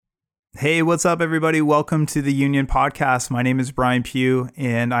Hey, what's up, everybody? Welcome to the Union Podcast. My name is Brian Pugh,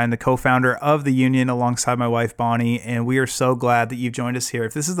 and I'm the co-founder of the Union alongside my wife, Bonnie, and we are so glad that you've joined us here.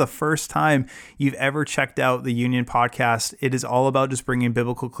 If this is the first time you've ever checked out the Union Podcast, it is all about just bringing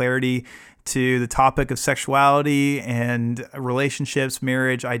biblical clarity to the topic of sexuality and relationships,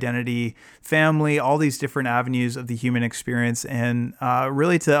 marriage, identity, family, all these different avenues of the human experience, and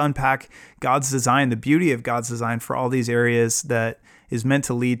really to unpack God's design, the beauty of God's design for all these areas that is meant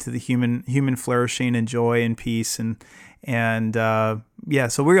to lead to the human flourishing and joy and peace so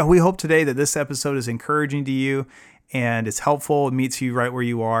we hope today that this episode is encouraging to you and it's helpful. It meets you right where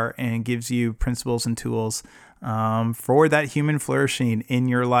you are and gives you principles and tools for that human flourishing in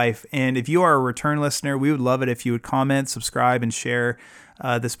your life. And if you are a return listener, we would love it if you would comment, subscribe, and share.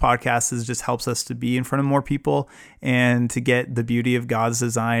 This podcast just helps us to be in front of more people and to get the beauty of God's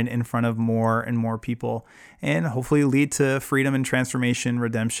design in front of more and more people, and hopefully lead to freedom and transformation,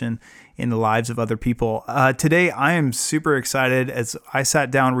 redemption in the lives of other people. Today, I am super excited as I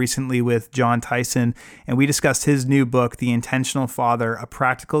sat down recently with John Tyson, and we discussed his new book, The Intentional Father, A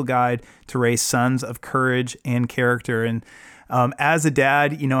Practical Guide to Raise Sons of Courage and Character. And as a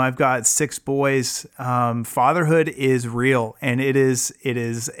dad, I've got 6 boys. Fatherhood is real, and it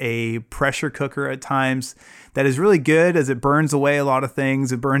is a pressure cooker at times that is really good as it burns away a lot of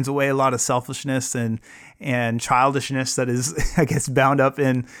things. It burns away a lot of selfishness and childishness that is, I guess, bound up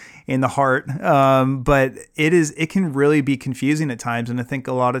in the heart. But it can really be confusing at times. And I think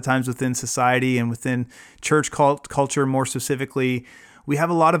a lot of times within society and within church culture, more specifically, we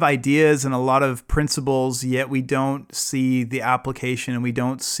have a lot of ideas and a lot of principles, yet we don't see the application, and we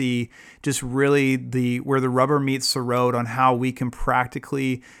don't see just really where the rubber meets the road on how we can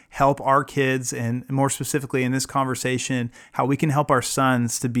practically help our kids, and more specifically in this conversation, how we can help our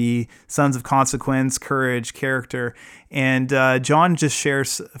sons to be sons of consequence, courage, character. And John just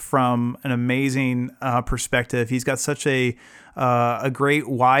shares from an amazing perspective. He's got such a great,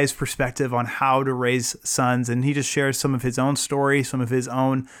 wise perspective on how to raise sons. And he just shares some of his own story, some of his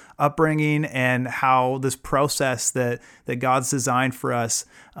own upbringing, and how this process that God's designed for us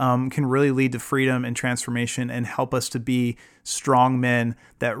can really lead to freedom and transformation and help us to be strong men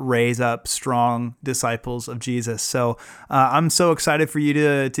that raise up strong disciples of Jesus. So I'm so excited for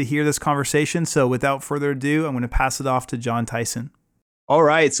you to hear this conversation. So without further ado, I'm going to pass it off to John Tyson. All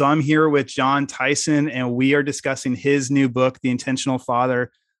right, so I'm here with John Tyson, and we are discussing his new book, The Intentional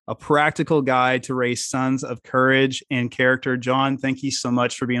Father, A Practical Guide to Raise Sons of Courage and Character. John, thank you so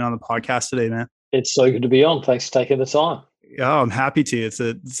much for being on the podcast today, man. It's so good to be on. Thanks for taking the time. Oh, I'm happy to.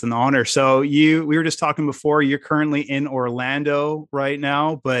 It's an honor. So we were just talking before, you're currently in Orlando right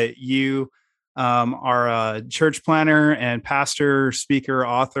now, but you are a church planner and pastor, speaker,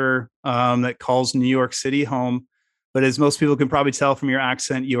 author that calls New York City home. But as most people can probably tell from your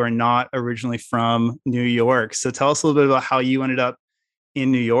accent, you are not originally from New York. So tell us a little bit about how you ended up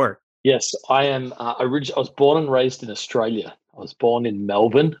in New York. Yes, I am. I was born and raised in Australia. I was born in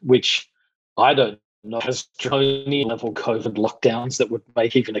Melbourne, which I don't know has draconian level COVID lockdowns that would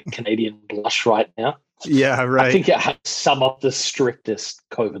make even a Canadian blush right now. Yeah, right. I think it has some of the strictest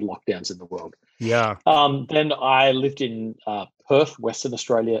COVID lockdowns in the world. Yeah. Then I lived in Perth, Western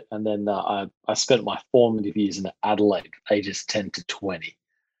Australia, and then I spent my formative years in Adelaide, ages 10 to 20.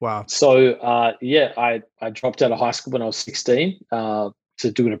 Wow. So, I dropped out of high school when I was 16 to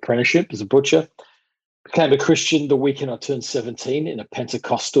do an apprenticeship as a butcher. Became a Christian the weekend I turned 17 in a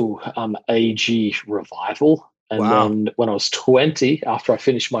Pentecostal AG revival. And then when I was 20, after I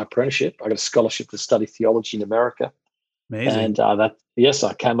finished my apprenticeship, I got a scholarship to study theology in America. Amazing. And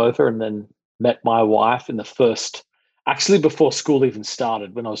I came over and then met my wife in the first, actually before school even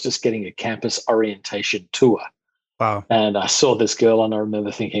started, when I was just getting a campus orientation tour. Wow. And I saw this girl and I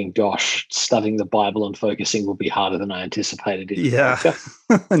remember thinking, gosh, studying the Bible and focusing will be harder than I anticipated in America.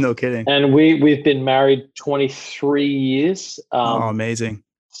 No kidding. And we've been married 23 years. Amazing.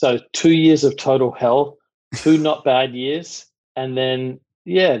 So 2 years of total hell, 2 not bad years, and then,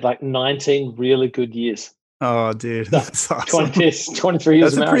 19 really good years. Oh, dude, that's awesome. 23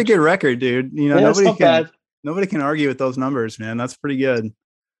 years. That's a pretty good record, dude. Nobody can argue with those numbers, man. That's pretty good.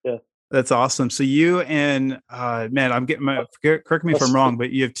 Yeah. That's awesome. So you and correct me if I'm wrong, but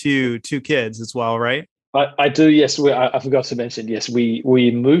you have two kids as well, right? I do. Yes. I forgot to mention. Yes,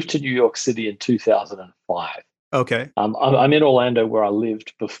 we moved to New York City in 2005. Okay. I'm in Orlando where I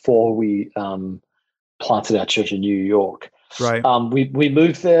lived before we planted our church in New York. Right. We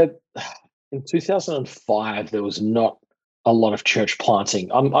moved there in 2005. There was not a lot of church planting.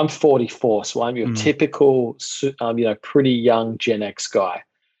 I'm 44, so I'm your typical, pretty young Gen X guy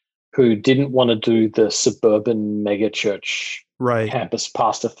who didn't want to do the suburban mega church Right. campus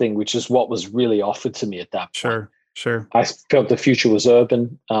pastor thing, which is what was really offered to me at that point. Sure. Sure. I felt the future was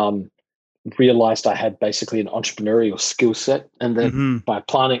urban. Realized I had basically an entrepreneurial skill set, and that Hmm. by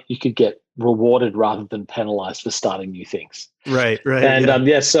applying it, you could get rewarded rather than penalized for starting new things. Right. Right. And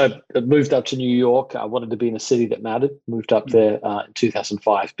Yeah. so I moved up to New York. I wanted to be in a city that mattered. Moved up Mm. there in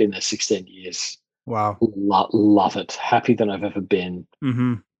 2005. Been there 16 years. Wow. Love it. Happier than I've ever been.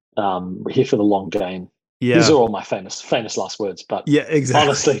 Hmm. Here for the long game. These Yeah. are all my famous last words, but Yeah. Exactly.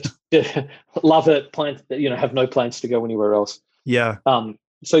 honestly, love it. Plan, have no plans to go anywhere else. Yeah.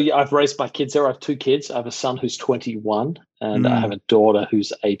 So yeah, I've raised my kids there. I have two kids. I have a son who's 21 and I have Mm. a daughter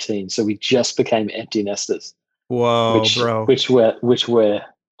who's 18. So we just became empty nesters, Whoa, which bro. we're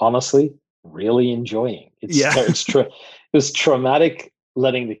honestly really enjoying. Yeah. It was traumatic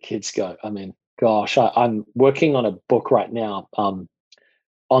letting the kids go. I mean, gosh, I'm working on a book right now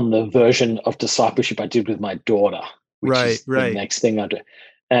on the version of discipleship I did with my daughter, which Right. is the Right. next thing I do.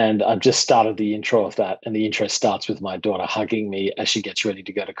 And I've just started the intro of that. And the intro starts with my daughter hugging me as she gets ready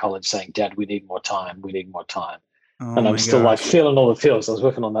to go to college, saying, Dad, we need more time. We need more time. Oh And I'm my still like gosh. feeling all the feels. I was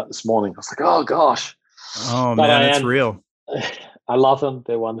working on that this morning. I was like, oh gosh. Oh But man, I it's am, real. I love them.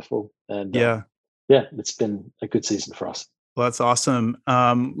 They're wonderful. And Yeah. yeah, it's been a good season for us. Well, that's awesome.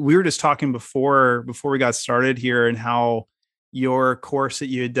 We were just talking before we got started here, and how your course that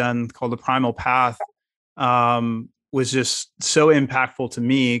you had done called the Primal Path was just so impactful to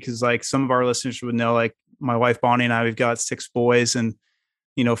me, because like some of our listeners would know, like my wife Bonnie and I, we've got 6 boys, and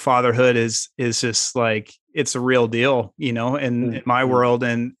fatherhood is just like, it's a real deal, in my Mm. world,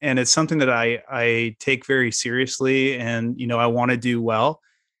 and it's something that I take very seriously, and I want to do well.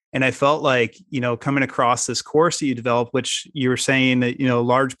 And I felt like, coming across this course that you developed, which you were saying that, a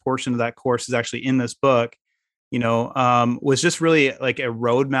large portion of that course is actually in this book, was just really like a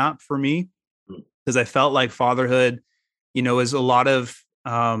roadmap for me, Mm. because I felt like fatherhood, is a lot of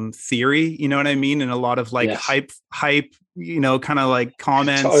theory, you know what I mean? And a lot of like Yes, hype, kind of like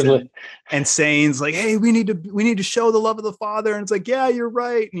comments totally. and sayings like, hey, we need to show the love of the Father. And it's like, yeah, you're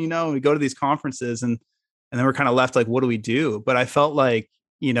right. And we go to these conferences, and then we're kind of left like, what do we do? But I felt like,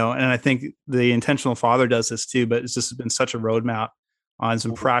 and I think the intentional father does this too, but it's just been such a roadmap on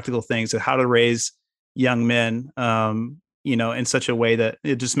some Mm. practical things of how to raise young men, in such a way that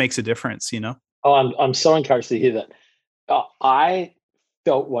it just makes a difference. Oh, I'm so encouraged to hear that. I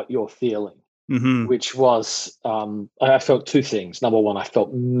felt what you're feeling, Hmm. which was I felt two things. Number one, I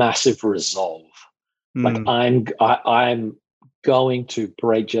felt massive resolve. Like Mm. I'm going to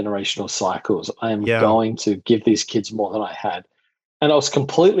break generational cycles. I am Yeah. going to give these kids more than I had. And I was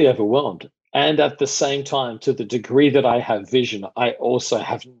completely overwhelmed. And at the same time, to the degree that I have vision, I also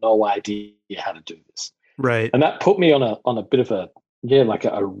have no idea how to do this. Right. And that put me on a bit of like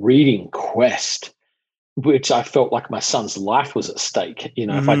a reading quest, which I felt like my son's life was at stake.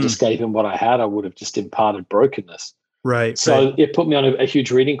 If I just Hmm. gave him what I had, I would have just imparted brokenness. Right. Right. So it put me on a huge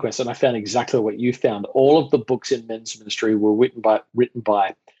reading quest, and I found exactly what you found. All of the books in men's ministry were written by,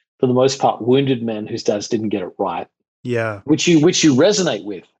 for the most part, wounded men whose dads didn't get it right, Yeah. which you resonate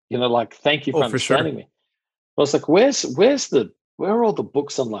with. Like, thank you Oh, for for sure. understanding me. I was like, where are all the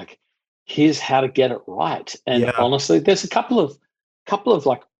books on, like, here's how to get it right? And Yeah. honestly, there's a couple of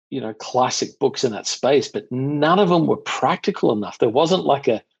like, classic books in that space, but none of them were practical enough. There wasn't like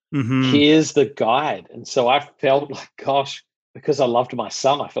a Hmm. here's the guide. And so I felt like, gosh, because I loved my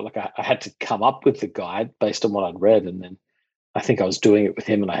son, I felt like I had to come up with the guide based on what I'd read. And then I think I was doing it with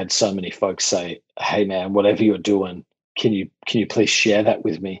him, and I had so many folks say, hey man, whatever you're doing, can you please share that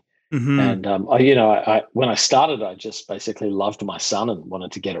with me? Hmm. And I when I started, I just basically loved my son and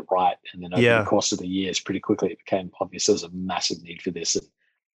wanted to get it right. And then over the Yeah. course of the years, pretty quickly it became obvious there was a massive need for this. And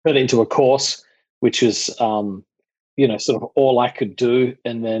turned it into a course, which was sort of all I could do,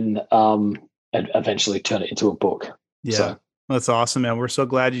 and then eventually turn it into a book. Yeah. So That's awesome, man. We're so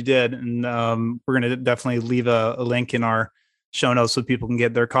glad you did. And we're going to definitely leave a link in our show notes so people can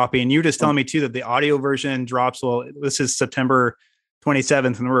get their copy. And you were just telling me too that the audio version drops. Well, this is September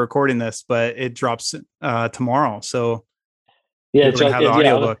 27th and we're recording this, but it drops tomorrow. So yeah, people are going to have the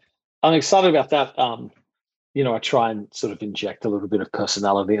yeah, audiobook. I'm excited about that. I try and sort of inject a little bit of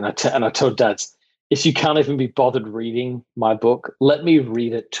personality, and I told dads, if you can't even be bothered reading my book, let me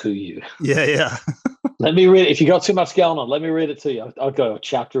read it to you. Yeah. Yeah. Let me read it. If you got too much going on, let me read it to you. I'll go a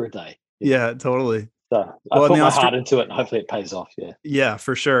chapter a day. Yeah, totally. So I Well, in put the my heart into it, and hopefully it pays off. Yeah. yeah,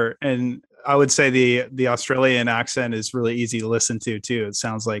 for sure. And I would say the Australian accent is really easy to listen to too. It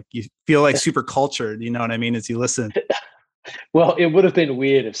sounds like you feel like super cultured, you know what I mean, as you listen. Well, it would have been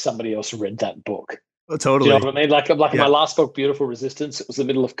weird if somebody else read that book. Oh, Do you know totally. what I mean? Like my Yeah. last book, Beautiful Resistance, it was the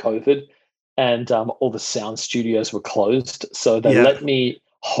middle of COVID. and all the sound studios were closed. So they Yeah. let me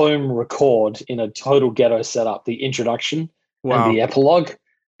home record in a total ghetto setup the introduction and Wow. the epilogue.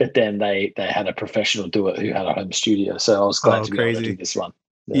 But then they had a professional do it who had a home studio. So I was glad Oh, to be able to do crazy. this one.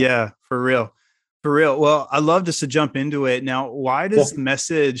 Yeah. Yeah, for real. For real. Well, I love just to jump into it. Now, why Yeah. does the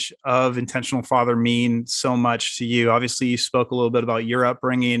message of intentional father mean so much to you? Obviously, you spoke a little bit about your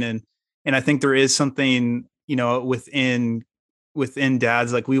upbringing, and I think there is something, within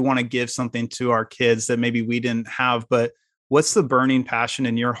dads, like we want to give something to our kids that maybe we didn't have. But what's the burning passion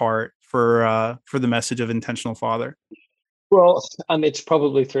in your heart for the message of intentional father? Well, it's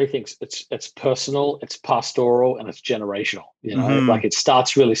probably three things. It's personal, it's pastoral, and it's generational. Mm-hmm. Like it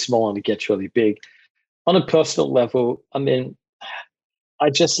starts really small and it gets really big. On a personal level, I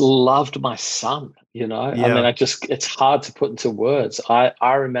just loved my son. Yeah. It's hard to put into words.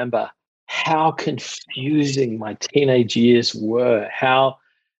 I remember how confusing my teenage years were, how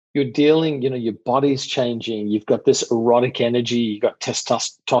you're dealing, your body's changing. You've got this erotic energy, you've got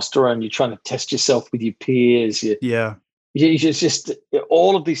testosterone, you're trying to test yourself with your peers. Yeah. Just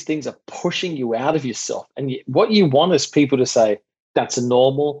all of these things are pushing you out of yourself. And what you want is people to say, that's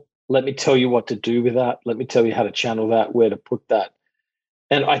normal. Let me tell you what to do with that. Let me tell you how to channel that, where to put that.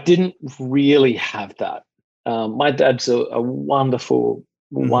 And I didn't really have that. My dad's a wonderful,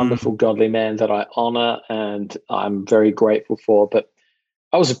 Mm-hmm. wonderful, godly man that I honor and I'm very grateful for. But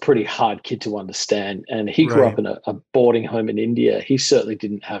I was a pretty hard kid to understand. And he grew up Right. in a boarding home in India. He certainly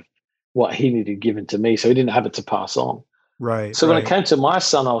didn't have what he needed given to me. So he didn't have it to pass on. Right. So when it Right. came to my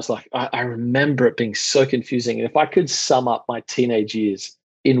son, I was like, I remember it being so confusing. And if I could sum up my teenage years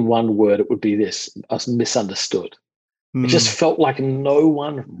in one word, it would be this: I was misunderstood. It just Mm, felt like no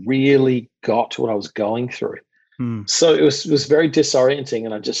one really got what I was going through. mm, So it was very disorienting.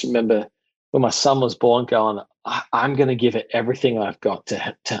 And I just remember when my son was born, going, I'm going to give it everything I've got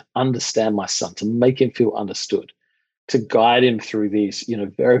to understand my son, to make him feel understood, to guide him through these,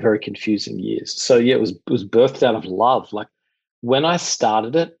 very, very confusing years. So yeah, it was birthed out of love. Like when I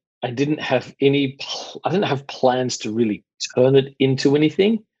started it, I didn't have plans to really turn it into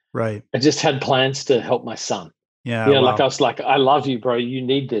anything. right. I just had plans to help my son. Yeah. Like I Wow. was like, I love you, bro. You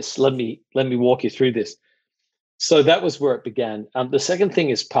need this. Let me walk you through this. So that was where it began. The second thing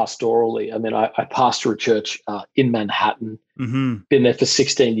is pastorally. I pastor a church in Manhattan, Mm-hmm. been there for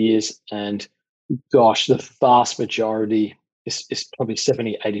 16 years, and gosh, the vast majority is probably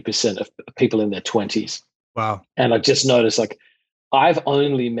 70, 80% of people in their 20s. Wow. And I just noticed, like, I've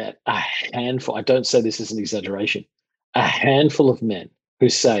only met a handful, I don't say this as an exaggeration, a handful of men who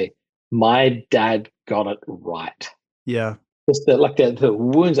say, my dad got it right. Yeah. Just the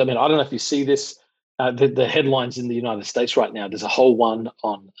wounds. I don't know if you see this, the headlines in the United States right now. There's a whole one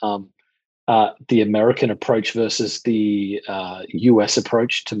on the American approach versus the US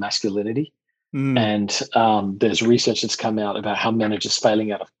approach to masculinity. Mm, And there's research that's come out about how men are just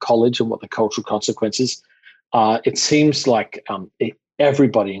failing out of college and what the cultural consequences. It seems like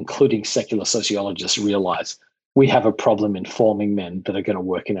everybody, including secular sociologists, realize we have a problem in forming men that are going to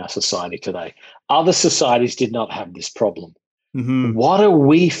work in our society today. Other societies did not have this problem. mm-hmm. What are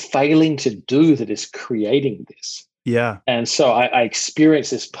we failing to do that is creating this? Yeah. And so I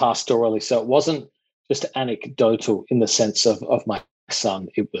experienced this pastorally. So it wasn't just anecdotal in the sense of my son.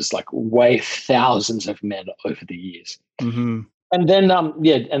 It was like way thousands of men over the years. Mm-hmm. And then,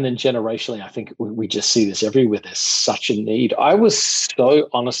 and then generationally, I think we just see this everywhere. There's such a need. I was so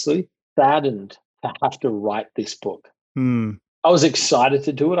honestly saddened to have to write this book. Mm, I was excited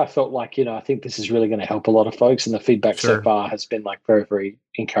to do it. I felt like, I think this is really going to help a lot of folks. And the feedback so sure. far has been like very, very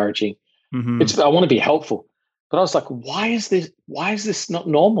encouraging. Mm-hmm. I want to be helpful. But I was like, why is this not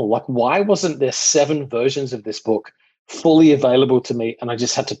normal? Like, why wasn't there 7 versions of this book fully available to me? And I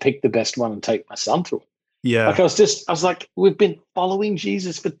just had to pick the best one and take my son through it. Like Yeah. I was like, we've been following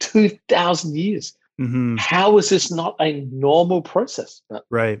Jesus for 2,000 years. Mm-hmm. How is this not a normal process? But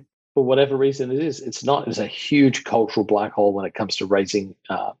Right. for whatever reason it is, it's not. It's a huge cultural black hole when it comes to raising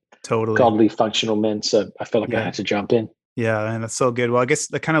Totally. godly, functional men. So I felt like I Yeah. had to jump in. Yeah. And that's so good. Well, I guess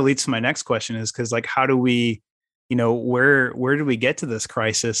that kind of leads to my next question is because like how do we, where do we get to this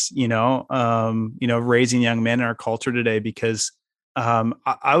crisis, raising young men in our culture today? Because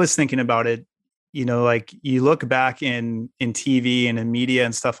I was thinking about it, like you look back in TV and in media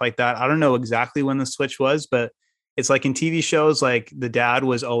and stuff like that. I don't know exactly when the switch was, but it's like in TV shows, like the dad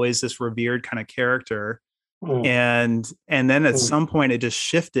was always this revered kind of character, Mm, and then at mm, some point it just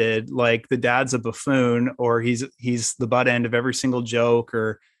shifted, like the dad's a buffoon or he's the butt end of every single joke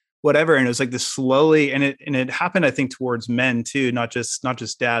or whatever. And it was like this slowly, and it happened, I think, towards men too, not just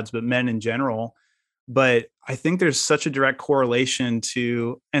dads but men in general, But I think there's such a direct correlation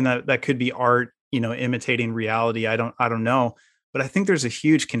to, and that could be art, imitating reality. I don't know, but I think there's a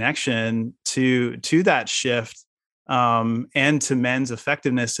huge connection to that shift, and to men's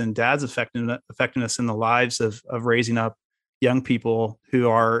effectiveness and dad's effectiveness in the lives of raising up young people who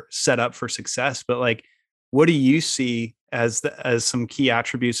are set up for success. But like, what do you see as some key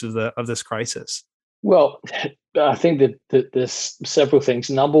attributes of this crisis? Well, I think that there's several things.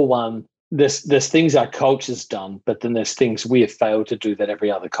 Number one, there's things our culture's done, but then there's things we have failed to do that every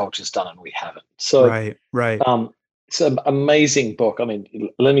other culture's done and we haven't. So Right, right. it's an amazing book. I mean,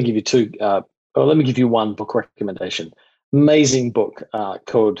 let me give you two. Or let me give you one book recommendation. Amazing book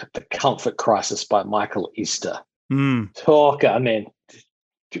called The Comfort Crisis by Michael Easter. Mm, I mean,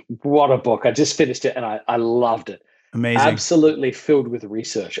 what a book. I just finished it and I loved it. amazing. Absolutely filled with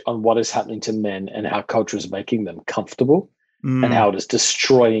research on what is happening to men and how culture is making them comfortable and Mm, how it is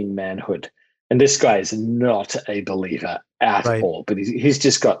destroying manhood. And this guy is not a believer at right. all, but he's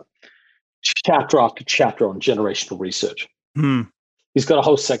just got chapter after chapter on generational research. Mm, He's got a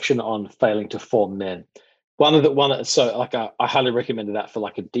whole section on failing to form men. So like I highly recommended that for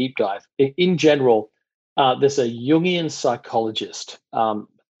like a deep dive. In general, there's a Jungian psychologist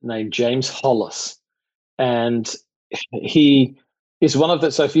named James Hollis, and he is one of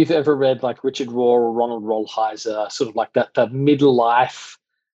the. So if you've ever read like Richard Rohr or Ronald Rollheiser, sort of like that midlife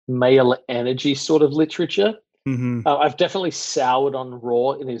male energy sort of literature. hmm. I've definitely soured on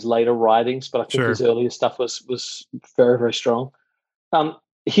Rohr in his later writings, but I think his Sure. earlier stuff was very, very strong. Um,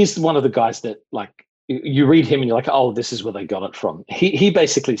 he's one of the guys that like you read him and you're like, oh, this is where they got it from. He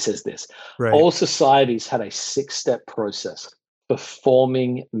basically says this: Right. all societies had a 6-step process for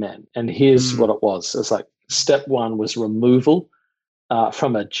forming men, and here's Mm, what it was. It's like step one was removal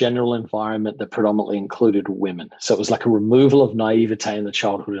from a general environment that predominantly included women. So it was like a removal of naivete in the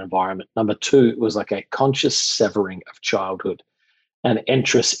childhood environment. Number two was like a conscious severing of childhood and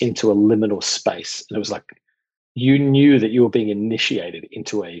entrance into a liminal space. And it was like you knew that you were being initiated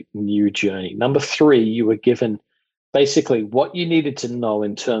into a new journey. Number three, you were given basically what you needed to know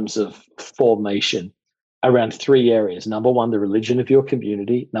in terms of formation around three areas. Number one, the religion of your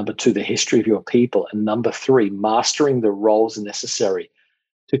community. Number two, the history of your people. And number three, mastering the roles necessary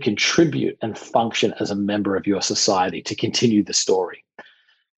to contribute and function as a member of your society to continue the story.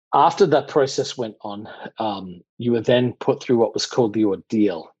 After that process went on, you were then put through what was called the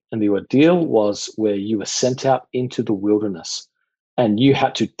ordeal. And the ordeal was where you were sent out into the wilderness and you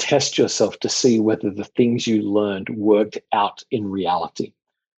had to test yourself to see whether the things you learned worked out in reality.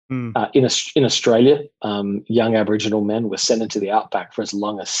 mm, In Australia, young Aboriginal men were sent into the outback for as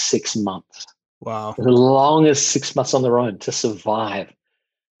long as 6 months, wow. as long as 6 months on their own to survive.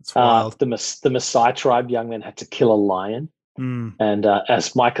 It's wild. The Maasai tribe young men had to kill a lion. Mm, And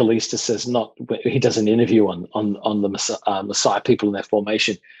as Michael Easter says, not he does an interview on the Maasai people and their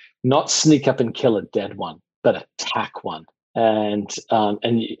formation, not sneak up and kill a dead one, but attack one. And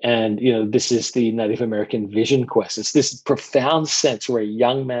this is the Native American vision quest. It's this profound sense where a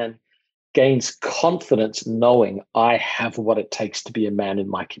young man gains confidence knowing I have what it takes to be a man in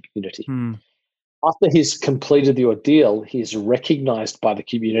my community. mm, After he's completed the ordeal, he's recognized by the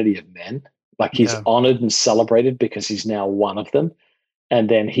community of men, like he's yeah. honored and celebrated because he's now one of them. And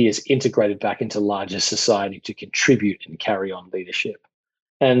then he is integrated back into larger society to contribute and carry on leadership.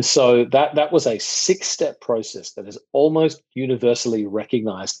 And so that was a 6-step process that is almost universally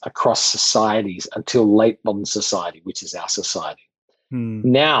recognized across societies until late modern society, which is our society. Mm,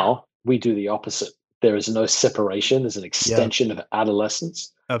 Now we do the opposite. There is no separation. There's an yeah. extension of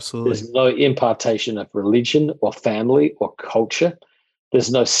adolescence. Absolutely. There's no impartation of religion or family or culture.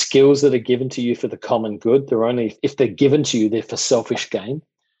 There's no skills that are given to you for the common good. They're only, if they're given to you, they're for selfish gain.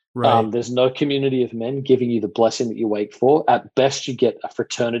 Right. There's no community of men giving you the blessing that you wait for. At best, you get a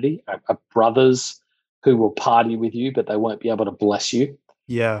fraternity, a brothers who will party with you, but they won't be able to bless you.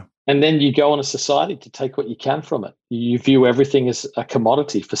 Yeah. And then you go on a society to take what you can from it. You view everything as a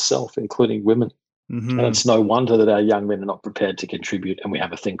commodity for self, including women. And Hmm. it's no wonder that our young men are not prepared to contribute. And we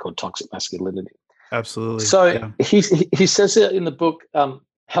have a thing called toxic masculinity. Absolutely. So Yeah. he says it in the book,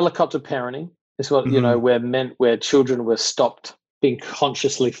 helicopter parenting is what, Hmm. where children were stopped being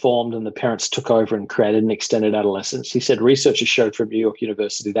consciously formed and the parents took over and created an extended adolescence. He said researchers showed from New York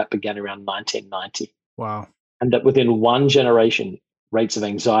University that began around 1990, Wow. and that within one generation, rates of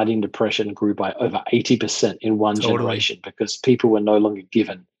anxiety and depression grew by over 80% in one Totally. generation because people were no longer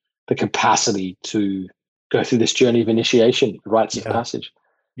given the capacity to go through this journey of initiation, rites of Yeah. passage.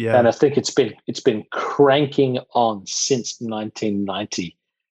 And Yeah. I think it's been cranking on since 1990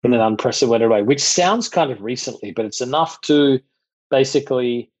 in an Mm, unprecedented way, which sounds kind of recently, but it's enough to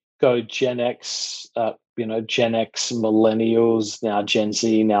basically go Gen X, Gen X, millennials, now Gen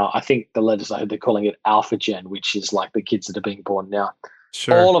Z. Now, I think the latest I heard they're calling it Alpha Gen, which is like the kids that are being born now.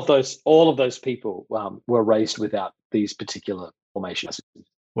 Sure. All of those people were raised without these particular formations.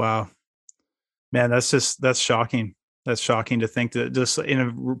 Wow. Man, that's shocking. That's shocking to think that just in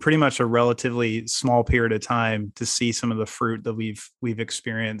a pretty much a relatively small period of time to see some of the fruit that we've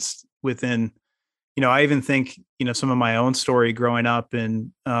experienced within. I even think, some of my own story growing up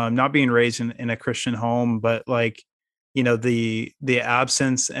and not being raised in a Christian home, but like, the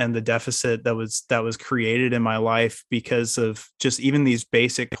absence and the deficit that was created in my life because of just even these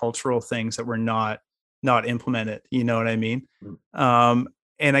basic cultural things that were not implemented. You know what I mean? Mm. Um,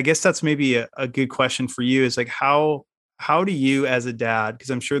 and I guess that's maybe a good question for you is like, how do you as a dad,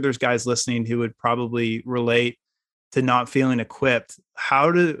 because I'm sure there's guys listening who would probably relate to not feeling equipped.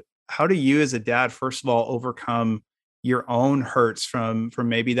 How do you as a dad, first of all, overcome your own hurts from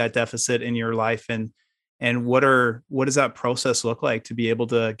maybe that deficit in your life, and what does that process look like to be able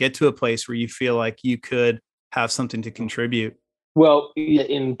to get to a place where you feel like you could have something to contribute? Well, yeah,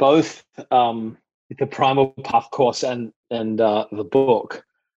 in both the Primal Path course and the book,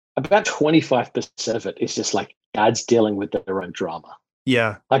 about 25% of it is just like dads dealing with their own drama.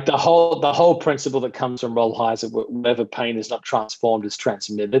 Yeah. Like the whole principle that comes from Roll Highs that whatever pain is not transformed is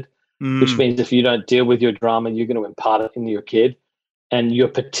transmitted, which Mm, means if you don't deal with your drama, you're going to impart it into your kid. And you're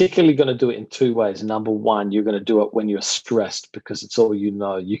particularly going to do it in two ways. Number one, you're going to do it when you're stressed because it's all you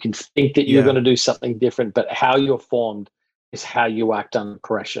know. You can think that you're yeah. going to do something different, but how you're formed is how you act under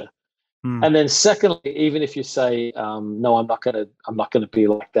pressure. Mm, And then secondly, even if you say, no, I'm not going to be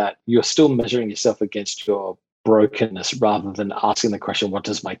like that, you're still measuring yourself against your brokenness rather than asking the question, what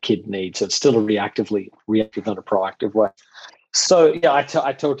does my kid need? So it's still a reactive, not a proactive way. So yeah, I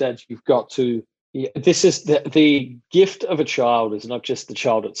told dads, you've got to, yeah, this is the gift of a child is not just the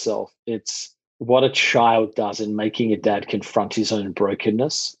child itself. It's what a child does in making a dad confront his own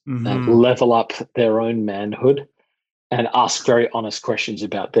brokenness and mhm. level up their own manhood and ask very honest questions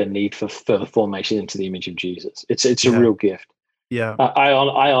about their need for further formation into the image of Jesus. It's a Yeah. real gift. Yeah. I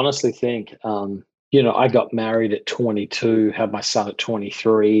honestly think, I got married at 22, had my son at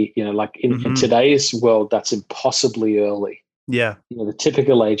 23. Like in Mhm. today's world, that's impossibly early. Yeah. The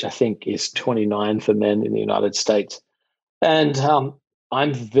typical age I think is 29 for men in the United States, and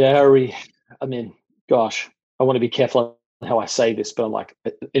I'm very, I mean, gosh, I want to be careful how I say this, but I'm like,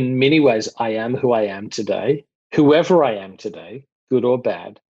 in many ways, I am who I am today. Whoever I am today, good or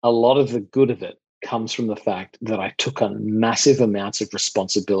bad, a lot of the good of it comes from the fact that I took on massive amounts of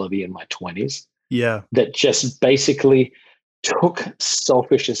responsibility in my 20s Yeah. that just basically took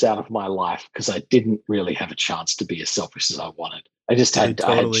selfishness out of my life because I didn't really have a chance to be as selfish as I wanted. Dude, I had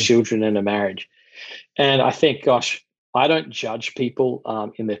totally. children and a marriage, and I think, gosh, I don't judge people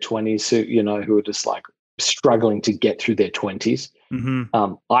in their 20s who are just like struggling to get through their 20s.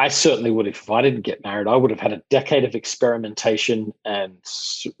 Mhm. I certainly would, if I didn't get married, I would have had a decade of experimentation and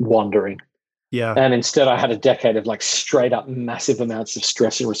wandering. Yeah. And instead, I had a decade of like straight up massive amounts of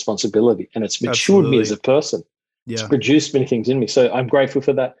stress and responsibility. And it's matured me as Absolutely. a person. It's Yeah. produced many things in me. So I'm grateful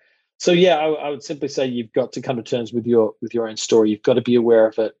for that. So yeah, I would simply say you've got to come to terms with your own story. You've got to be aware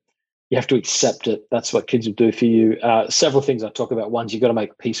of it. You have to accept it. That's what kids will do for you. Several things I talk about. One's you've got to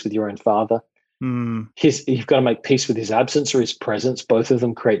make peace with your own father. Mm, You've got to make peace with his absence or his presence. Both of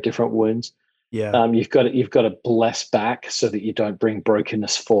them create different wounds. yeah. You've got to bless back so that you don't bring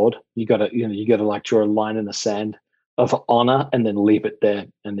brokenness forward. You got to like draw a line in the sand of honor and then leave it there.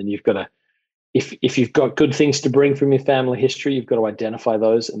 And then you've got to, if you've got good things to bring from your family history, you've got to identify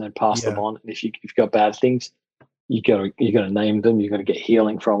those and then pass them Yeah. on. And if you've got bad things, you got to name them. You got to get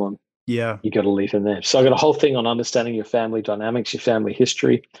healing from them. Yeah. You got to leave them there. So I got a whole thing on understanding your family dynamics, your family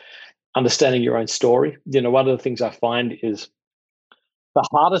history, understanding your own story. One of the things I find is the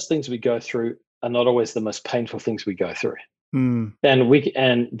hardest things we go through are not always the most painful things we go through. Mm,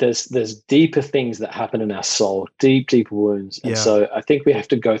 And there's deeper things that happen in our soul, deep wounds. And yeah. so I think we have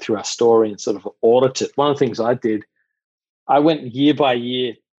to go through our story and sort of audit it. One of the things I did, I went year by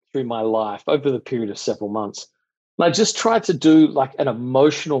year through my life over the period of several months. And I just tried to do like an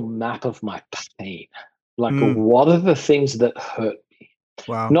emotional map of my pain. Like, Mm, what are the things that hurt me?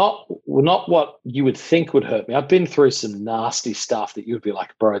 wow. Not what you would think would hurt me. I've been through some nasty stuff that you'd be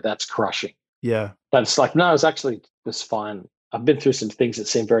like, bro, that's crushing. Yeah. But it's like, no, it's actually just fine. I've been through some things that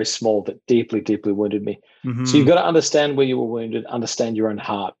seem very small that deeply wounded me. So you've Mhm. got to understand where you were wounded, understand your own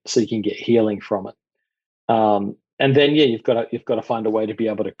heart, so you can get healing from it. And then yeah, you've got to find a way to be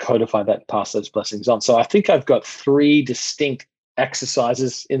able to codify that, pass those blessings on. So I think I've got three distinct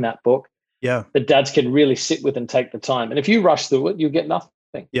exercises in that book Yeah. that dads can really sit with and take the time. And if you rush through it, you'll get nothing.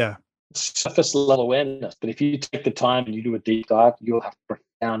 Yeah. Surface level awareness. But if you take the time and you do a deep dive, you'll have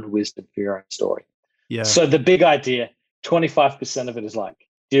profound wisdom for your own story. Yeah. So the big idea, 25% of it is like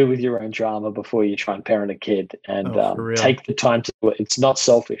deal with your own drama before you try and parent a kid, and Oh, for real. take the time to do it. It's not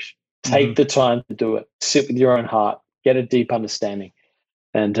selfish. Hmm. Take the time to do it. Sit with your own heart. Get a deep understanding,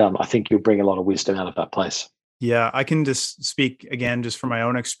 and I think you'll bring a lot of wisdom out of that place. Yeah, I can just speak again, just from my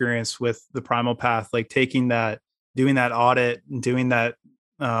own experience with the primal path, like taking that, doing that audit and doing that.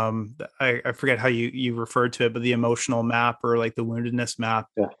 I forget how you referred to it, but the emotional map, or like the woundedness map,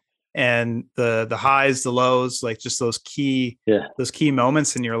 Yeah, and the highs, the lows, like just yeah, those key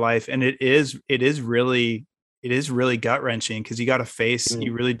moments in your life. And it is really gut wrenching, because mm,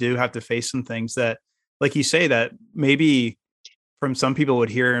 you really do have to face some things that, like you say, that maybe from some people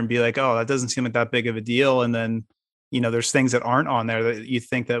would hear and be like, oh, that doesn't seem like that big of a deal. And then, there's things that aren't on there that you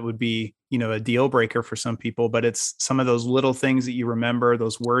think that would be, a deal breaker for some people, but it's some of those little things that you remember,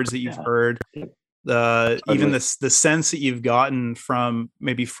 those words that you've yeah, heard, yeah, even totally. the sense that you've gotten from,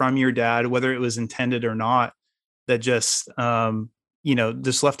 maybe from your dad, whether it was intended or not, that just,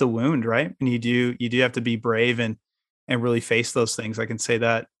 just left a wound. Right. And you do have to be brave and really face those things. I can say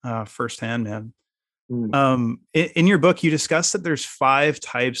that, firsthand, man. Mm. In your book, you discussed that there's 5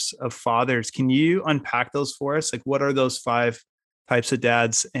 types of fathers. Can you unpack those for us? Like, what are those 5 types of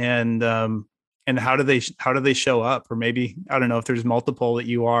dads, and how do they show up? Or maybe, I don't know if there's multiple that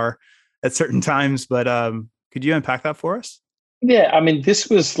you are at certain times, but could you unpack that for us? Yeah, I mean, this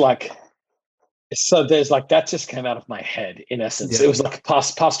was like, so there's like, that just came out of my head in essence. Yeah. It was like a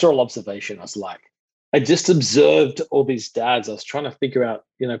pastoral observation. I was like, I just observed all these dads. I was trying to figure out,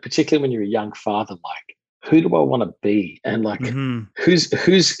 particularly when you're a young father, like, who do I want to be? And like, Hmm. who's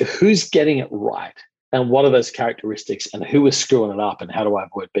getting it right? And what are those characteristics, and who is screwing it up, and how do I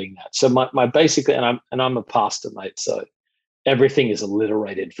avoid being that? So my basically, and I'm a pastor, mate. So everything is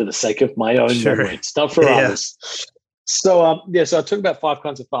alliterated for the sake of my own Sure. memory. It's not for Yeah. others. So yeah, so I talk about 5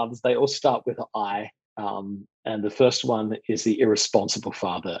 kinds of fathers. They all start with I. And the first one is the irresponsible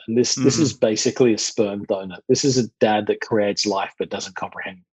father. And this is Mm, basically a sperm donor. This is a dad that creates life but doesn't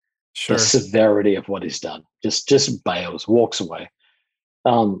comprehend the sure. severity of what he's done. Just bails, walks away.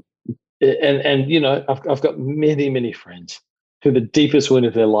 Um, and I've got many friends who the deepest wound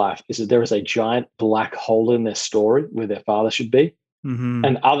of their life is that there is a giant black hole in their story where their father should be, Hmm.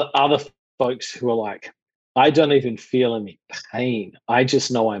 and other folks who are like, I don't even feel any pain. I just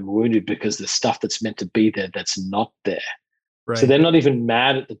know I'm wounded because the stuff that's meant to be there that's not there. So Right. they're not even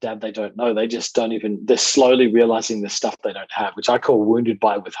mad at the dad they don't know. They just don't even. They're slowly realizing the stuff they don't have, which I call wounded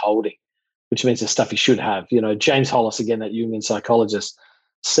by withholding, which means the stuff you should have. James Hollis, again, that Jungian psychologist,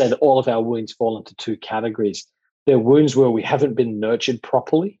 said all of our wounds fall into 2 categories. They're wounds where we haven't been nurtured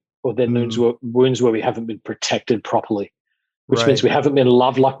properly, or they're Mm, wounds where we haven't been protected properly, which means right. we haven't been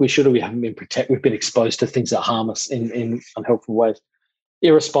loved like we should, or we haven't been protected. We've been exposed to things that harm us in unhelpful ways.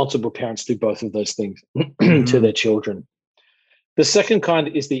 Irresponsible parents do both of those things to Hmm. their children. The second kind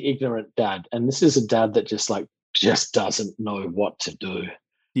is the ignorant dad. And this is a dad that just doesn't know what to do.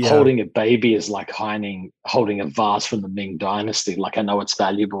 Yeah. Holding a baby is like holding a vase from the Ming Dynasty. Like, I know it's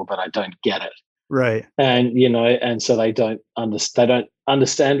valuable, but I don't get it. Right. And so they don't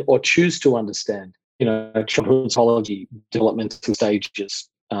understand or choose to understand, childhood psychology, developmental stages.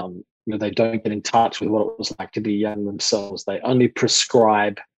 They don't get in touch with what it was like to be young themselves. They only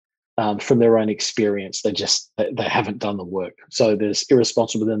prescribe from their own experience. They haven't done the work. So there's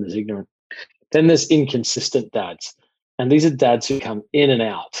irresponsible, then there's ignorant, then there's inconsistent dads. And these are dads who come in and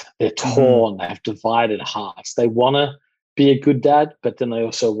out. They're Hmm. torn. They have divided hearts. They want to be a good dad, but then they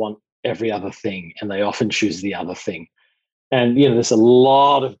also want every other thing, and they often choose the other thing. And there's a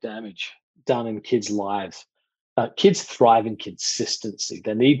lot of damage done in kids' lives. Kids thrive in consistency.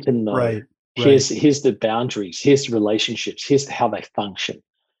 They need to know, Right. Right. here's the boundaries, here's the relationships, here's how they function.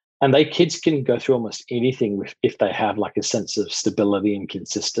 And kids can go through almost anything if they have like a sense of stability and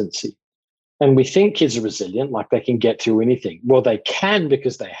consistency. And we think kids are resilient, like they can get through anything. Well, they can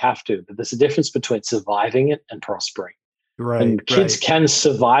because they have to, but there's a difference between surviving it and prospering. Right. And kids Right. can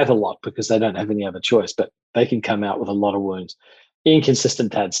survive a lot because they don't have any other choice, but they can come out with a lot of wounds.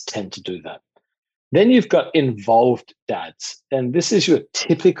 Inconsistent dads tend to do that. Then you've got involved dads, and this is your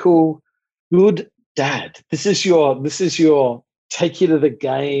typical good dad. This is your take you to the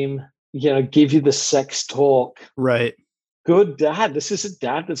game, give you the sex talk. Right. Good dad. This is a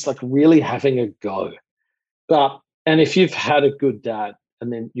dad that's like really having a go. And if you've had a good dad,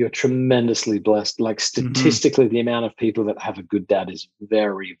 and then you're tremendously blessed, like Hmm. statistically, the amount of people that have a good dad is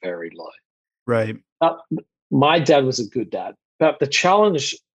very, very low. Right. But my dad was a good dad. But the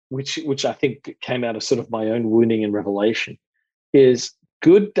challenge, which I think came out of sort of my own wounding and revelation, is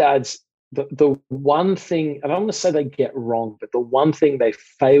good dads, the one thing, I don't want to say they get wrong, but the one thing they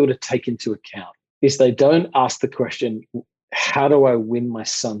fail to take into account is they don't ask the question, how do I win my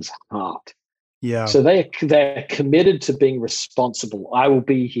son's heart? Yeah. So they're committed to being responsible. I will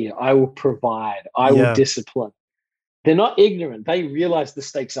be here. I will provide. I will Yeah. discipline. They're not ignorant. They realize the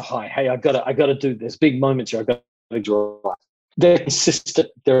stakes are high. Hey, I gotta do this. Big moments here. I gotta draw. They're consistent.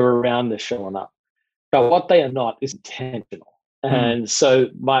 They're around. They're showing up. But what they are not is intentional. Mm. And so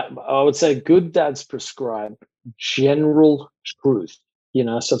I would say good dads prescribe general truth.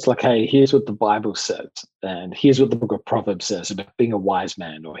 So it's like, hey, here's what the Bible says, and here's what the book of Proverbs says about being a wise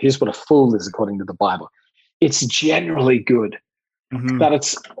man, or here's what a fool is according to the Bible. It's generally good, Hmm. but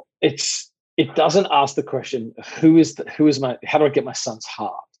it doesn't ask the question, how do I get my son's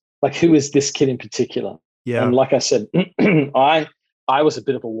heart? Like, who is this kid in particular? And Yeah. like I said, I was a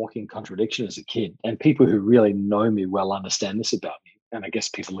bit of a walking contradiction as a kid, and people who really know me well understand this about me. And I guess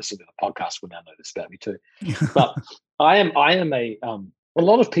people listening to the podcast will now know this about me too. But I am a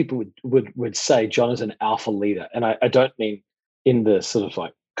lot of people would say John is an alpha leader, and I don't mean in the sort of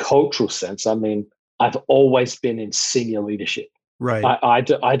like cultural sense. I mean, I've always been in senior leadership. Right. I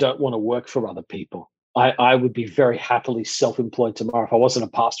don't want to work for other people. I would be very happily self-employed tomorrow. If I wasn't a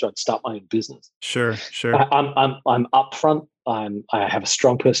pastor, I'd start my own business. Sure. Sure. I'm upfront. I have a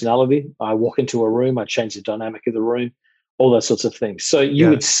strong personality. I walk into a room, I change the dynamic of the room, all those sorts of things. So you Yeah.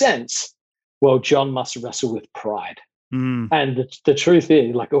 would sense, well, John must wrestle with pride. Mm. And the truth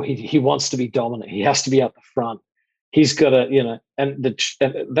is, like, oh, he wants to be dominant. He has to be out the front. He's got to, and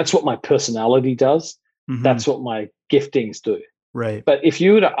that's what my personality does. Hmm. That's what my giftings do. Right. But if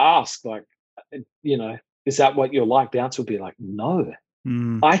you were to ask, like, is that what you're like? The answer would be like, no.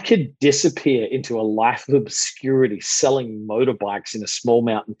 Mm. I could disappear into a life of obscurity selling motorbikes in a small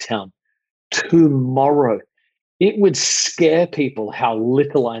mountain town tomorrow. It would scare people how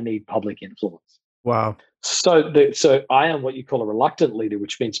little I need public influence. Wow. So I am what you call a reluctant leader,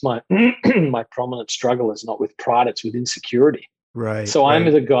 which means my my prominent struggle is not with pride, it's with insecurity. Right. So I'm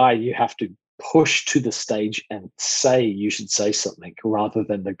Right. the guy you have to push to the stage and say you should say something rather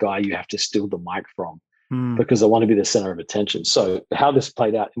than the guy you have to steal the mic from Mm. because I want to be the center of attention. So how this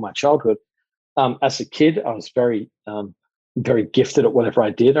played out in my childhood, as a kid, I was very gifted at whatever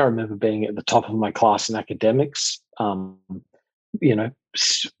I did. I remember being at the top of my class in academics,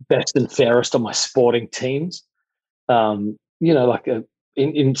 best and fairest on my sporting teams. Like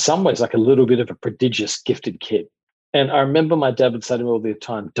in some ways, like a little bit of a prodigious gifted kid. And I remember my dad would say to me all the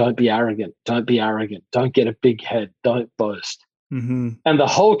time, don't be arrogant, don't be arrogant, don't get a big head, don't boast. Hmm. And the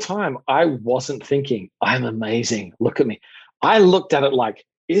whole time I wasn't thinking, I'm amazing. Look at me. I looked at it like,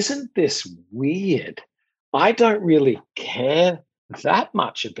 isn't this weird? I don't really care that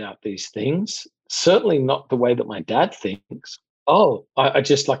much about these things. Certainly not the way that my dad thinks. Oh, I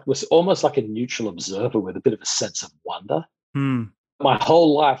just like was almost like a neutral observer with a bit of a sense of wonder. Mm. My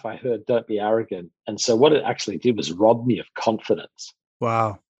whole life I heard don't be arrogant. And so what it actually did was rob me of confidence.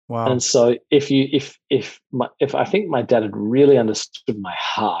 Wow. And Wow. so if I think my dad had really understood my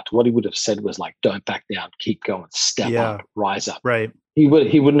heart, what he would have said was like, don't back down, keep going, step up, Yeah. rise up. Right. He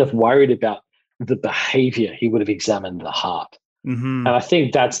wouldn't have worried about the behavior. He would have examined the heart. Hmm. And I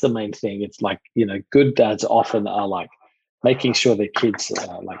think that's the main thing. It's like, good dads often are like making sure their kids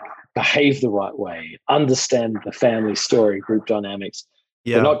like behave the right way, understand the family story, group dynamics.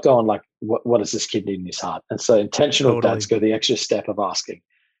 They're Yeah. not going like, what does this kid need in his heart? And so intentional dads Totally. go the extra step of asking,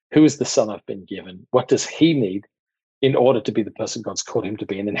 who is the son I've been given? What does he need in order to be the person God's called him to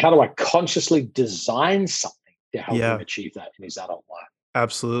be? And then how do I consciously design something to help him Yeah. achieve that in his adult life?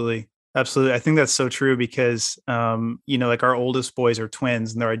 Absolutely. Absolutely. I think that's so true because, like our oldest boys are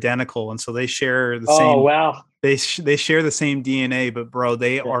twins and they're identical. And so they share the Oh, same, wow. they share the same DNA, but bro,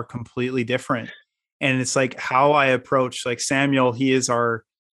 they Yeah. are completely different. And it's like how I approach like Samuel, he is our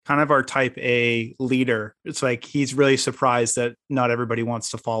kind of our type A leader. It's like, he's really surprised that not everybody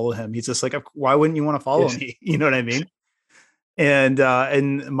wants to follow him. He's just like, why wouldn't you want to follow Yes. me? You know what I mean?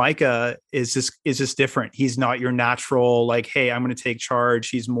 And Micah is just different. He's not your natural like, hey, I'm going to take charge.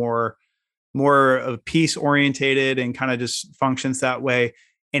 He's more of peace orientated and kind of just functions that way.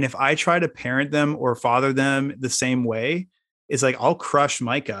 And if I try to parent them or father them the same way, it's like I'll crush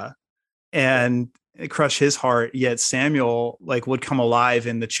Micah Yeah. and crush his heart. Yet Samuel like would come alive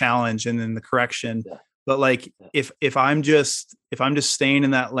in the challenge and in the correction. Yeah. But like Yeah. if I'm just staying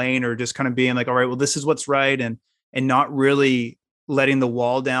in that lane or just kind of being like, all right, well, this is what's right, and not really letting the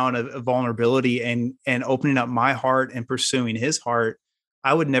wall down of vulnerability and opening up my heart and pursuing his heart,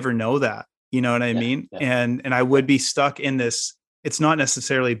 I would never know that. You know what I Yeah. mean? Yeah. And I Yeah. would be stuck in this. It's not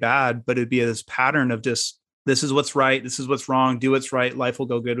necessarily bad, but it'd be this pattern of just This is what's right. This is what's wrong. Do what's right. Life will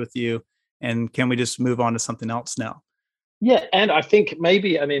go good with you. And can we just move on to something else now? Yeah, and I think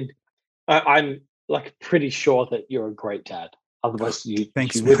maybe, I mean, I'm like pretty sure that you're a great dad. Otherwise,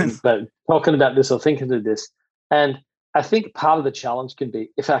 Thanks, you man. wouldn't. But talking about this or thinking of this, and I think part of the challenge can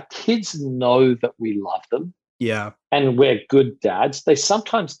be if our kids know that we love them Yeah. and we're good dads, they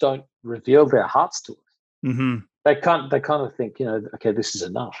sometimes don't reveal their hearts to us. Mm-hmm. They can't. They kind of think, okay, this is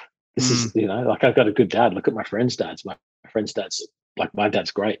enough. This is, Mm, like I've got a good dad. Look at my friends' dads. My friends' dads, like my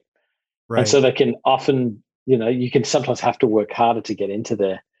dad's great, and right. so they can often, you can sometimes have to work harder to get into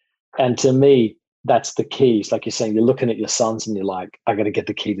there. And to me, that's the key. It's like you're saying, you're looking at your sons and you're like, I got to get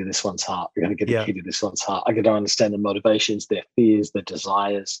the key to this one's heart. I got to get the Yeah. key to this one's heart. I got to understand the motivations, their fears, their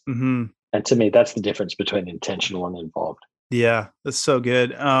desires. Mm-hmm. And to me, that's the difference between intentional and involved. Yeah. That's so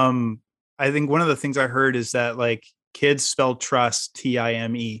good. I think one of the things I heard is that like kids spell trust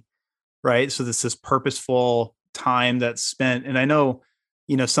Time, right? So this is purposeful time that's spent. And I know,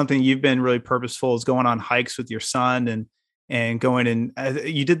 something you've been really purposeful is going on hikes with your son and going and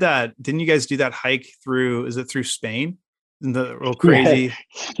you did that. Didn't you guys do that hike through, is it through Spain? And the real Yeah. crazy.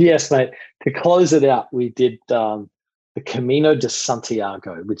 Yes, mate. To close it out, we did the Camino de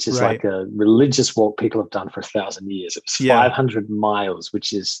Santiago, which is Right. like a religious walk people have done for 1,000 years. It was Yeah. 500 miles,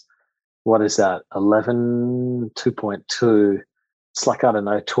 which is, what is that? 2.2. It's like, I don't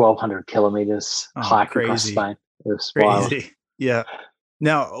know, 1,200 kilometers Oh, hike across crazy. Spain. It was wild. Crazy. Yeah.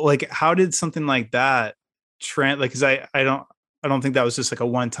 Now, like, how did something like that like, cause I don't think that was just like a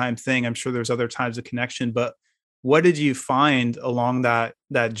one-time thing. I'm sure there's other times of connection, but what did you find along that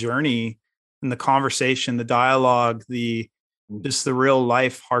journey and the conversation, the dialogue, just the real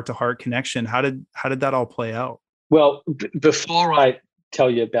life heart to heart connection? How did that all play out? Well, before I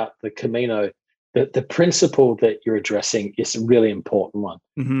tell you about the Camino, the principle that you're addressing is a really important one,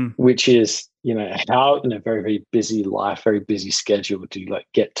 Hmm. which is, how in a very, very busy life, very busy schedule, do you like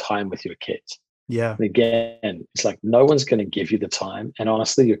get time with your kids? Yeah. And again, it's like no one's going to give you the time. And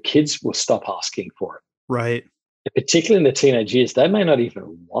honestly, your kids will stop asking for it. Right. Particularly in the teenage years, they may not even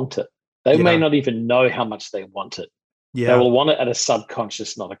want it. They may Yeah. not even know how much they want it. They Yeah. will want it at a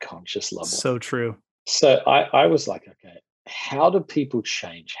subconscious, not a conscious level. So true. So I was like, okay, how do people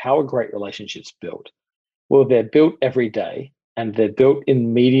change? How are great relationships built? Well, they're built every day and they're built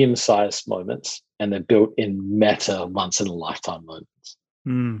in medium sized moments and they're built in meta once in a lifetime moments.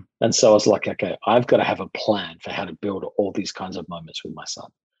 Mm, And so I was like, okay, I've got to have a plan for how to build all these kinds of moments with my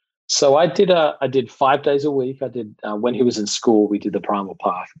son. So I did 5 days a week. I did when he was in school, we did the primal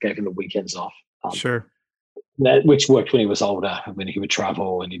path, gave him the weekends off. Um, sure. which worked when he was older, when he would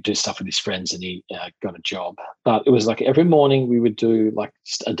travel and he'd do stuff with his friends and he got a job. But it was like every morning we would do like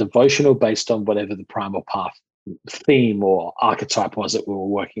just a devotional based on whatever the primal path theme or archetype was that we were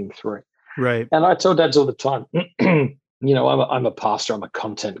working through. Right. And I tell dads all the time, I'm a pastor, I'm a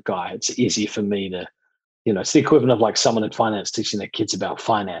content guy. It's easy for me to, it's the equivalent of like someone in finance teaching their kids about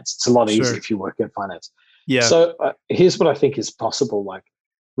finance. It's a lot easier Sure. if you work in finance. Yeah. So here's what I think is possible. Like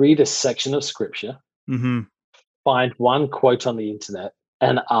read a section of scripture, Hmm. find one quote on the internet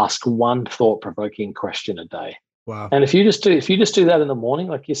and ask one thought-provoking question a day. Wow. And if you just do that in the morning,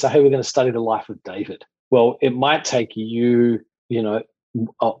 like you say, hey, we're going to study the life of David. Well, it might take you,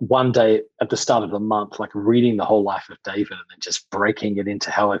 one day at the start of the month, like reading the whole life of David and then just breaking it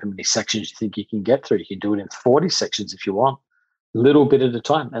into however many sections you think you can get through. You can do it in 40 sections if you want, little bit at a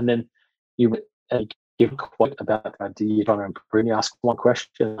time. And then you give a quote about the idea you're trying to improve. You ask one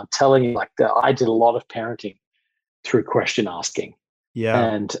question. I'm telling you, like I did a lot of parenting through question asking. Yeah.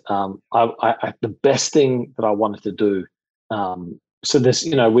 And the best thing that I wanted to do. So this,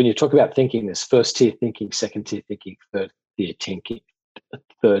 when you talk about thinking, there's first tier thinking, second tier thinking, tier thinking,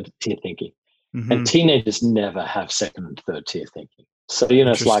 third tier thinking, and Hmm. teenagers never have second and third tier thinking. So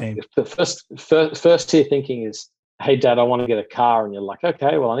it's like Interesting. if the first tier thinking is, hey, Dad, I want to get a car, and you're like,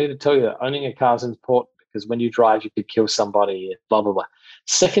 okay, well, I need to tell you that owning a car is important because when you drive, you could kill somebody, blah blah blah.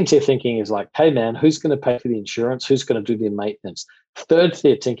 Second tier thinking is like, hey, man, who's going to pay for the insurance? Who's going to do the maintenance? Third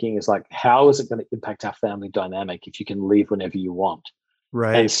tier thinking is like, how is it going to impact our family dynamic if you can leave whenever you want? And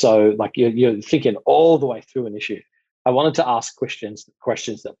Right. so, like, you're thinking all the way through an issue. I wanted to ask questions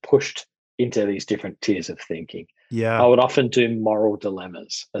that pushed into these different tiers of thinking. I Yeah. would often do moral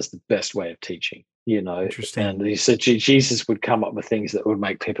dilemmas as the best way of teaching, Interesting. and he said Jesus would come up with things that would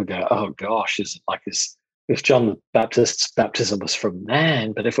make people go, oh gosh, is it like this? If John the Baptist's baptism was from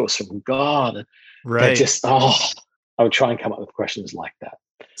man, but if it was from God, they Right. just, I would try and come up with questions like that.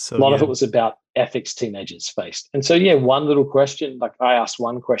 A So lot of it good. was about ethics teenagers faced. And so, yeah, one little question, like I asked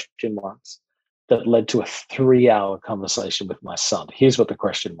one question once that led to a 3-hour conversation with my son. Here's what the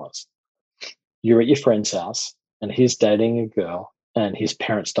question was. you're at your friend's house and he's dating a girl and his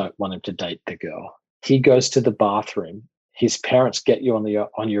parents don't want him to date the girl. He goes to the bathroom. His parents get you on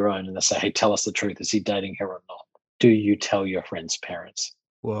your own and they say, hey, tell us the truth. Is he dating her or not? Do you tell your friend's parents?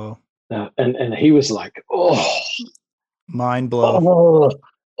 Whoa. And he was like, Mind blow. oh,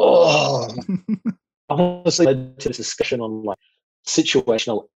 oh. Honestly, led to this discussion on like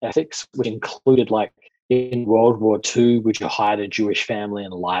situational ethics, which included like in World War II, would you hide a Jewish family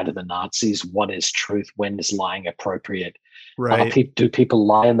and lie to the Nazis? What is truth? When is lying appropriate? Right. Do people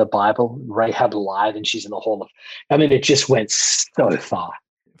lie in the Bible? Rahab lied and she's in the hall of. I mean, it just went so far.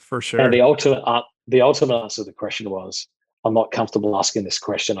 For And sure. the ultimate answer to the question was, I'm not comfortable asking this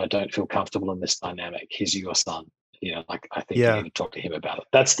question. I don't feel comfortable in this dynamic. He's your son. Like I think you Yeah. need to talk to him about it.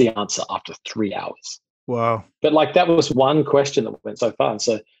 That's the answer after 3 hours. Wow. But like that was one question that went so far. And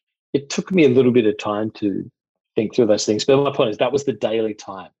so it took me a little bit of time to think through those things. But my point is that was the daily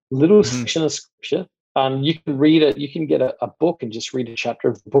time. Little Mhm. section of scripture. You can read it, you can get a book and just read a chapter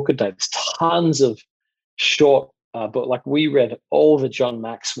of the book a day. There's tons of short but like we read all the John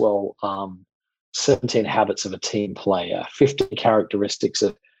Maxwell 17 Habits of a Team Player, 15 Characteristics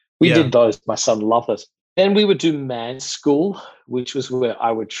of, we Yeah. did those. My son loved us. Then we would do man school, which was where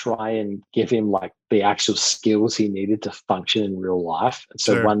I would try and give him like the actual skills he needed to function in real life. And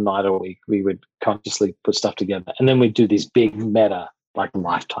so Sure. one night a week, we would consciously put stuff together. And then we'd do these big meta, like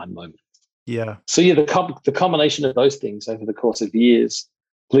lifetime moments. Yeah. So yeah, the combination of those things over the course of years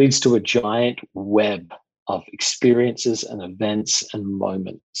leads to a giant web of experiences and events and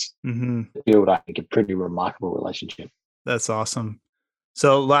moments Mm-hmm. that build, I think, a pretty remarkable relationship. That's awesome.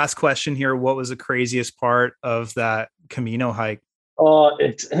 So last question here. What was the craziest part of that Camino hike? Oh,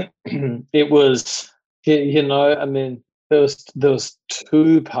 it was, I mean, there was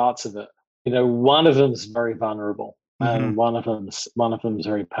two parts of it. One of them is very vulnerable, Mm-hmm. and one of them's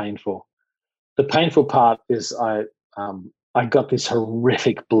very painful. The painful part is I got these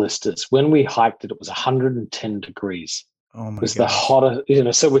horrific blisters. When we hiked it, it was 110 degrees. Oh It my was the gosh.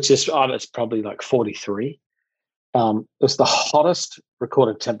 hottest, so which is, it's probably like 43. It was the hottest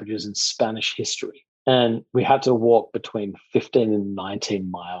recorded temperatures in Spanish history. And we had to walk between 15 and 19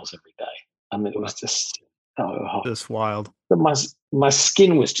 miles every day. I mean, it Wow. was just so hot. Just wild. But my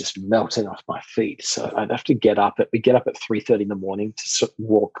skin was just melting off my feet. So I'd have to we get up at 3:30 in the morning to sort of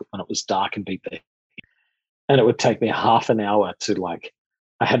walk when it was dark and beat the, and it would take me half an hour to like,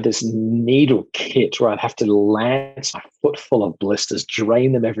 I had this needle kit where I'd have to lance my foot full of blisters,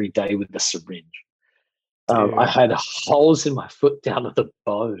 drain them every day with the syringe. I Dude. had holes in my foot down to the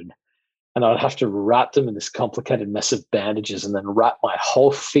bone, and I'd have to wrap them in this complicated mess of bandages and then wrap my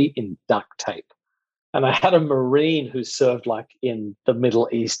whole feet in duct tape. And I had a Marine who served like in the Middle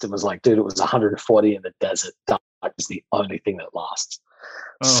East and was like, dude, it was 140 in the desert. Duct is the only thing that lasts.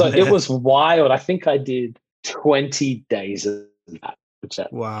 Oh So it man. was wild. I think I did 20 days of that, which is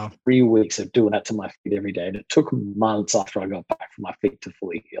Wow. 3 weeks of doing that to my feet every day. And it took months after I got back from my feet to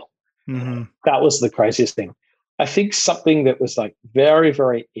fully heal. Mm-hmm. That was the craziest thing. I think something that was like very,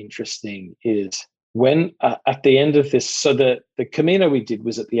 very interesting is when at the end of this, so the Camino we did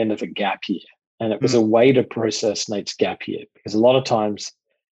was at the end of a gap year. And it was a way to process Nate's gap year because a lot of times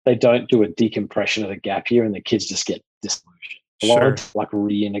they don't do a decompression of the gap year and the kids just get disillusioned. A lot Sure. of like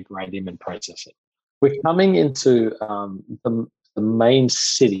reintegrate him and process it. We're coming into the main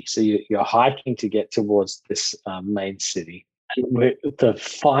city. So you're hiking to get towards this main city. The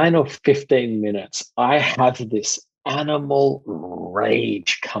final 15 minutes, I have this animal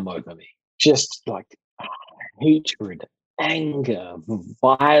rage come over me. Just like hatred, anger,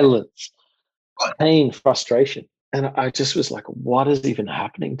 violence, pain, frustration. And I just was like, what is even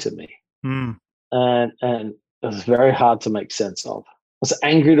happening to me? Mm. And it was very hard to make sense of. I was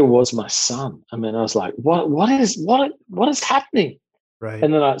angry towards my son. I mean, I was like, what is happening? Right.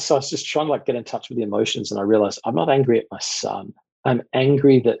 And then so I was just trying to like get in touch with the emotions, and I realized I'm not angry at my son. I'm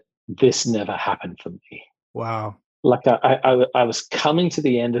angry that this never happened for me. Wow. Like I was coming to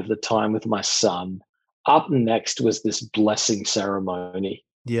the end of the time with my son. Up next was this blessing ceremony.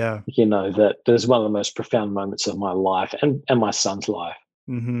 Yeah. That was one of the most profound moments of my life and my son's life.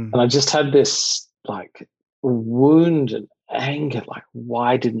 Mm-hmm. And I just had this like wound and anger, like,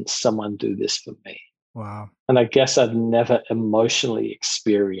 why didn't someone do this for me? Wow. And I guess I've never emotionally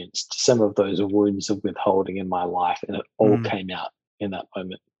experienced some of those wounds of withholding in my life, and it all Mm. came out in that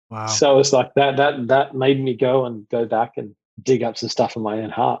moment. Wow. So it's like that made me go back and dig up some stuff in my own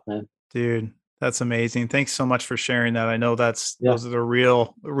heart, man. Dude, that's amazing. Thanks so much for sharing that. I know Yeah. those are the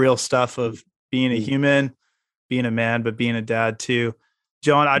real stuff of being a Mm-hmm. human, being a man, but being a dad too.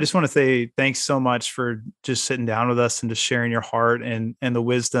 John, I just want to say thanks so much for just sitting down with us and just sharing your heart and the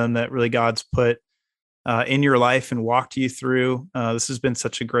wisdom that really God's put in your life and walked you through. This has been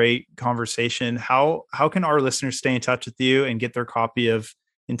such a great conversation. How can our listeners stay in touch with you and get their copy of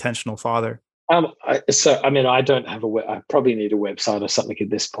Intentional Father? I don't have I probably need a website or something at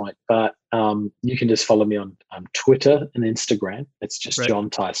this point, but you can just follow me on Twitter and Instagram. It's just Right.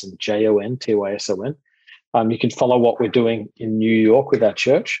 John Tyson, JonTyson. You can follow what we're doing in New York with our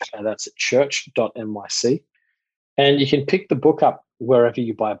church. That's at church.nyc. And you can pick the book up wherever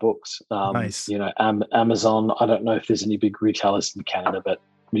you buy books. Nice. Amazon. I don't know if there's any big retailers in Canada, but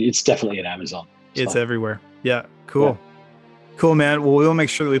it's definitely at Amazon. It's So, everywhere. Yeah. Cool. yeah. Cool, man. Well, we'll make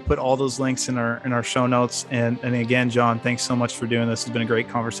sure that we put all those links in our show notes. And again, John, thanks so much for doing this. It's been a great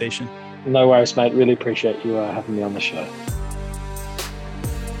conversation. No worries, mate. Really appreciate you having me on the show.